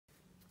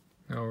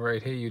All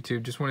right, hey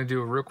YouTube, just want to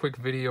do a real quick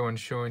video on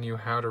showing you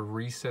how to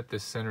reset the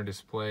center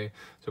display.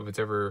 So if it's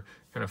ever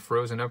kind of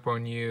frozen up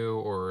on you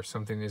or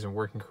something isn't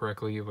working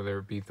correctly, whether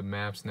it be the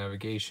maps,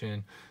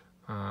 navigation,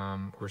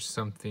 or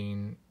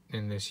something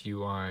in this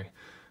UI,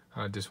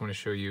 just want to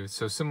show you.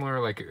 So similar,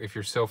 like if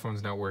your cell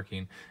phone's not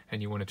working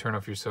and you want to turn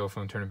off your cell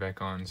phone, turn it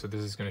back on. So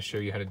this is going to show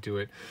you how to do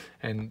it.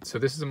 And so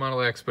this is the Model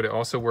X, but it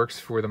also works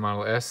for the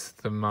Model S,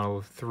 the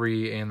Model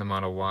 3, and the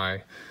Model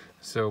Y.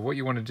 So what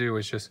you want to do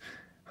is just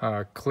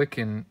click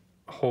and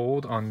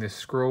hold on the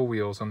scroll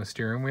wheels on the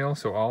steering wheel.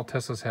 So all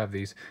Teslas have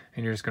these,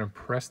 and you're just going to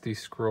press these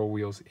scroll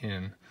wheels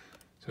in.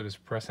 So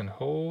just press and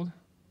hold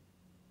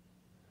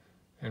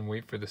and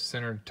wait for the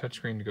center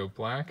touchscreen to go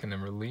black, and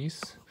then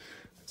release.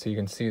 So you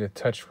can see the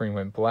touchscreen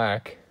went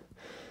black,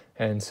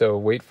 and so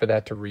wait for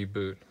that to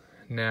reboot.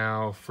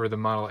 Now for the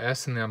Model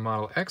S and the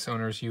Model X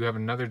owners, you have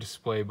another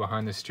display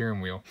behind the steering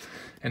wheel,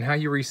 and how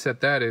you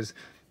reset that is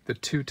the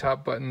two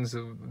top buttons,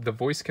 the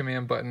voice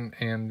command button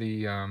and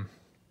the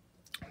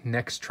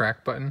next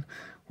track button.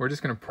 We're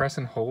just going to press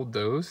and hold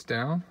those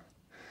down,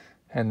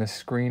 and the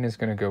screen is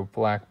going to go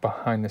black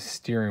behind the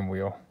steering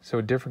wheel. So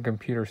a different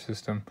computer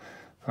system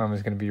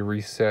is going to be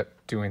reset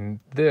doing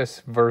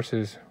this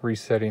versus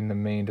resetting the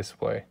main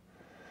display.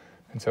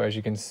 And so as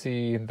you can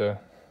see, the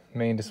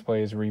main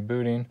display is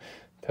rebooting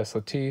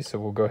Tesla T. So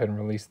we'll go ahead and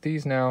release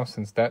these now,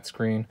 since that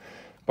screen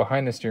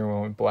behind the steering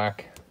wheel went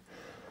black.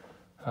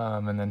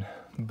 And then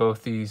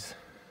both these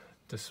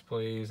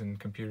displays and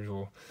computers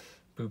will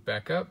boot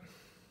back up.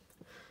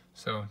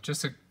 So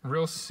just a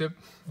real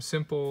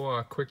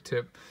simple, quick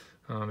tip.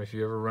 If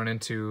you ever run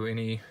into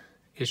any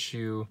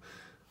issue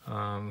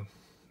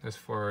as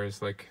far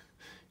as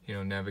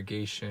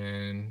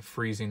navigation,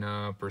 freezing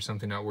up, or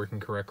something not working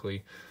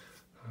correctly.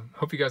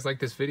 Hope you guys liked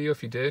this video.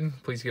 If you did,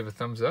 please give a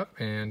thumbs up,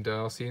 and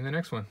I'll see you in the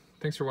next one.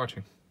 Thanks for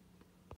watching.